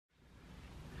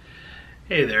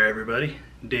Hey there everybody,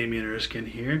 Damien Erskine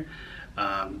here,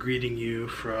 greeting you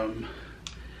from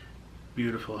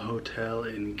beautiful hotel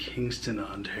in Kingston,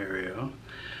 Ontario.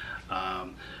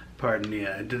 Pardon me,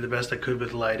 I did the best I could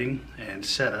with lighting and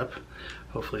setup.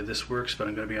 Hopefully this works, but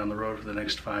I'm going to be on the road for the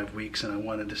next 5 weeks and I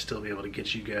wanted to still be able to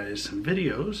get you guys some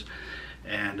videos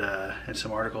and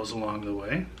some articles along the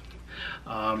way.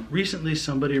 Recently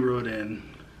somebody wrote in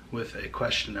with a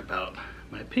question about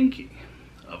my pinky,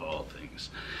 of all things.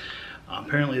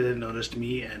 Apparently they noticed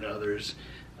me and others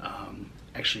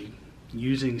actually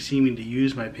seeming to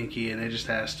use my pinky, and they just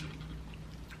asked,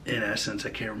 in essence, I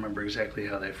can't remember exactly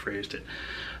how they phrased it,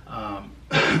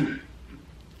 but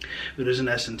as in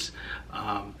essence,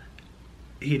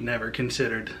 he'd never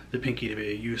considered the pinky to be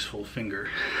a useful finger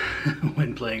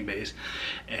when playing bass,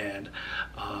 and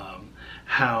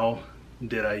how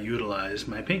did I utilize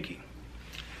my pinky?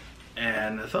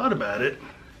 And I thought about it,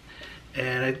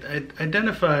 and I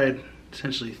identified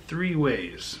essentially 3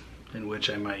 ways in which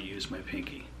I might use my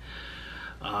pinky.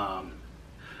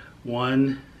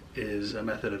 One is a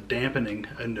method of dampening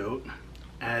a note,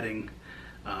 adding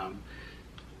a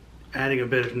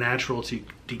bit of natural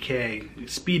decay,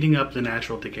 speeding up the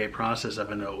natural decay process of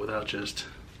a note without just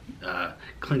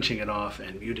clinching it off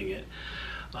and muting it.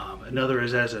 Another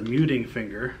is as a muting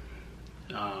finger,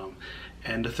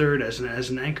 and a third as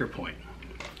an anchor point.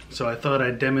 So I thought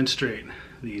I'd demonstrate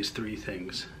these 3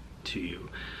 things to you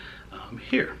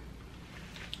here.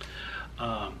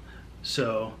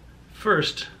 So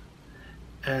first,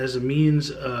 as a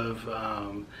means of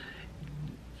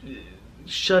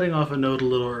shutting off a note a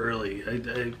little early,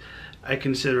 I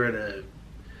consider it a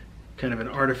kind of an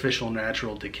artificial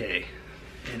natural decay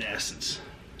in essence.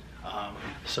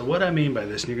 So what I mean by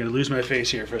this, and you're going to lose my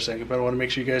face here for a second, but I want to make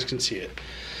sure you guys can see it.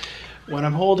 When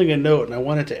I'm holding a note and I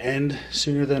want it to end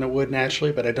sooner than it would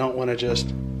naturally, but I don't want to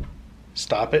just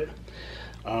stop it,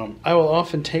 I will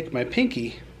often take my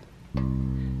pinky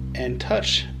and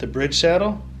touch the bridge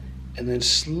saddle and then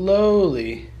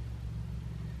slowly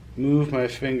move my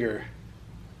finger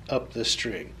up the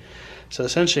string. So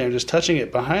essentially I'm just touching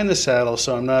it behind the saddle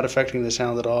so I'm not affecting the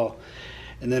sound at all,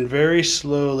 and then very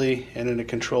slowly and in a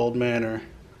controlled manner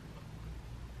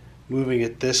moving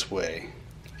it this way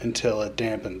until it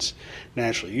dampens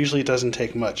naturally. Usually it doesn't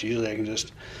take much. Usually I can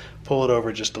just pull it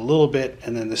over just a little bit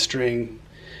and then the string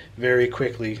very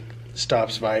quickly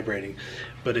stops vibrating,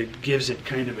 but it gives it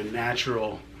kind of a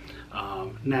natural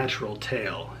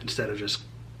tail instead of just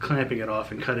clamping it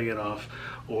off and cutting it off,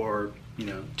 or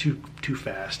too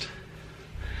fast.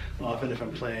 Often if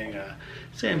I'm playing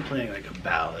say I'm playing like a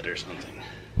ballad or something,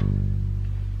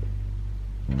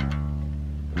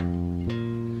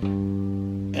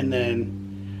 and then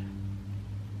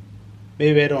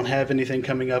maybe I don't have anything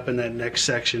coming up in that next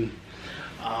section.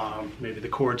 Maybe the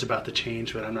chord's about to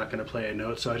change, but I'm not going to play a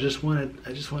note. So I just want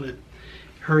to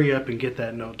hurry up and get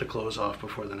that note to close off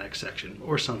before the next section,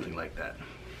 or something like that.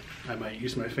 I might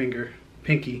use my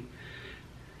pinky,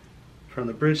 from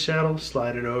the bridge saddle,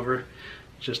 slide it over,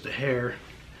 just a hair,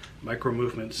 micro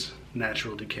movements,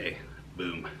 natural decay,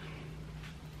 boom.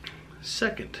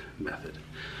 Second method,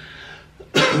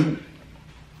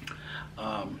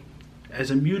 as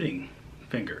a muting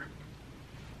finger.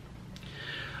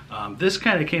 This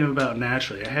kind of came about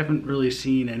naturally. I haven't really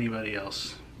seen anybody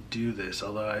else do this,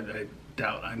 although I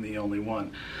doubt I'm the only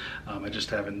one. I just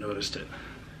haven't noticed it.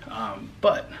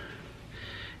 But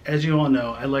as you all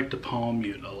know, I like to palm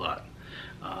mute a lot.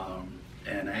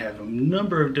 And I have a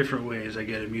number of different ways I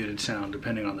get a muted sound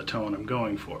depending on the tone I'm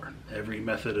going for. Every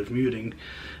method of muting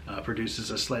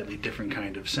produces a slightly different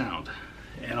kind of sound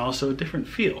and also a different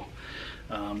feel.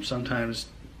 Sometimes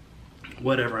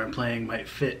whatever I'm playing might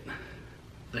fit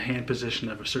the hand position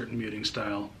of a certain muting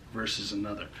style versus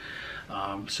another.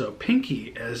 So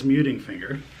pinky as muting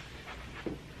finger,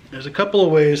 there's a couple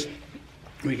of ways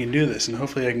we can do this, and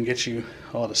hopefully I can get you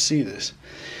all to see this.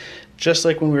 Just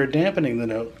like when we were dampening the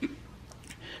note,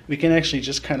 we can actually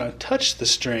just kind of touch the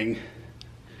string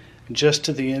just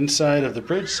to the inside of the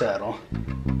bridge saddle.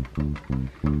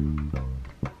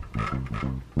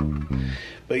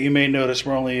 But you may notice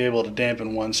we're only able to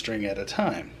dampen one string at a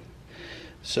time.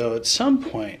 So at some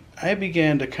point I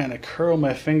began to kind of curl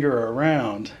my finger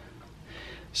around.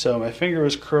 So my finger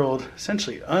was curled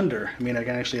essentially under. I mean, I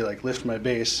can actually like lift my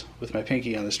bass with my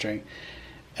pinky on the string,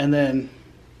 and then,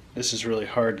 this is really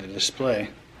hard to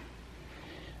display,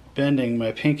 bending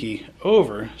my pinky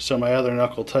over so my other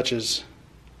knuckle touches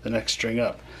the next string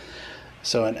up.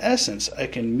 So in essence, I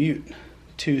can mute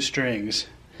 2 strings,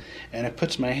 and it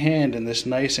puts my hand in this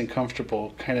nice and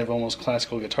comfortable kind of almost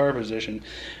classical guitar position,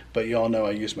 but you all know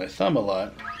I use my thumb a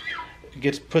lot.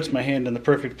 Puts my hand in the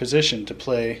perfect position to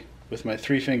play with my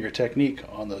 3-finger technique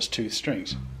on those 2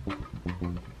 strings.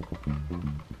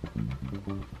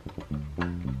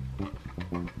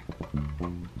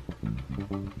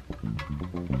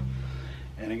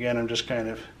 And again, I'm just kind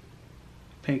of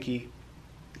pinky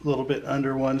a little bit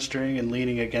under one string and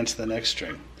leaning against the next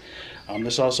string.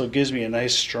 This also gives me a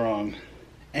nice strong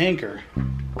anchor.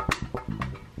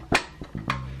 I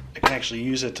can actually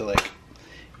use it to like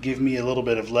give me a little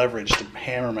bit of leverage to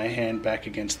hammer my hand back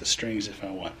against the strings if I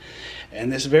want.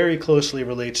 And this very closely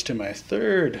relates to my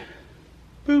third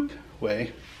boop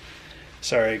way.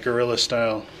 Sorry, guerrilla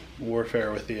style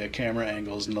warfare with the camera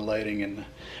angles and the lighting and the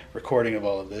recording of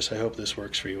all of this. I hope this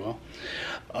works for you all.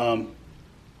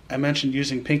 I mentioned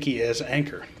using pinky as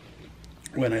anchor.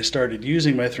 When I started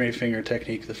using my 3-finger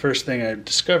technique, the first thing I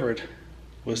discovered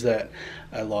was that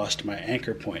I lost my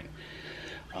anchor point.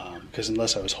 Because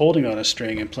unless I was holding on a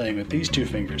string and playing with these 2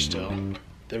 fingers still,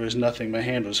 there was nothing, my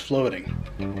hand was floating.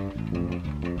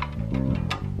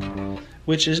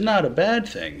 Which is not a bad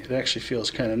thing, it actually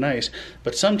feels kind of nice,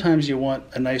 but sometimes you want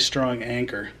a nice strong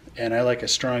anchor, and I like a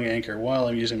strong anchor while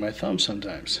I'm using my thumb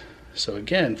sometimes. So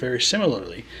again, very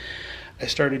similarly, I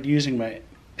started using my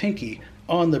pinky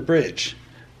on the bridge,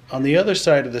 on the other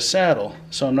side of the saddle,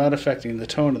 so I'm not affecting the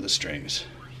tone of the strings.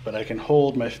 But I can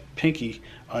hold my pinky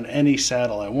on any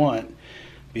saddle I want,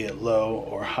 be it low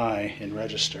or high in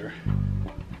register.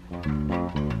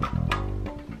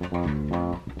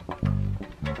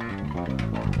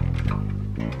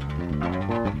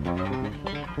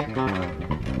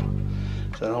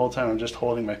 So the whole time I'm just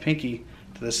holding my pinky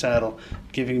to the saddle,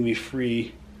 giving me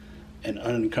free and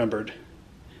unencumbered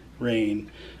rein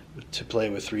to play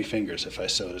with 3 fingers if I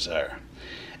so desire.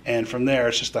 And from there,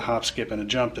 it's just a hop, skip, and a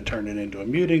jump to turn it into a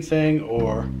muting thing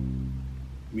or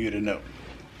mute a note.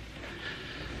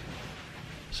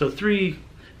 So 3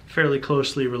 fairly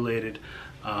closely related,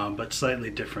 but slightly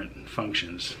different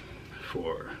functions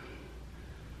for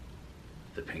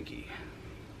the pinky.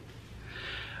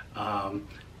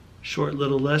 Short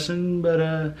little lesson,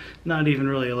 but not even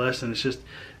really a lesson. It's just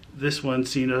this one,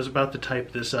 I was about to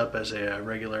type this up as a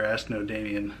regular Ask No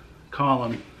Damien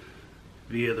column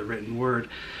via the written word,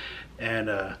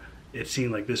 and it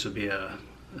seemed like this would be a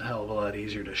hell of a lot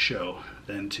easier to show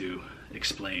than to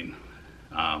explain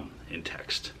in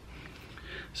text.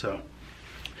 So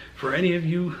for any of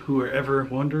you who are ever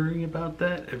wondering about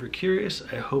that, ever curious,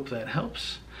 I hope that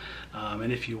helps.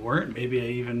 And if you weren't, maybe I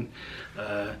even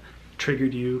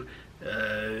triggered you,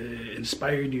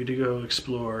 inspired you to go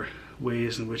explore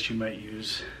ways in which you might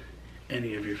use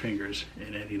any of your fingers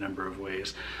in any number of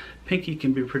ways. Pinky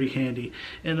can be pretty handy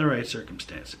in the right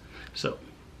circumstance. So,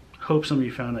 hope some of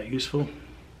you found that useful.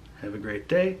 Have a great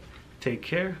day. Take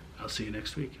care. I'll see you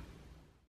next week.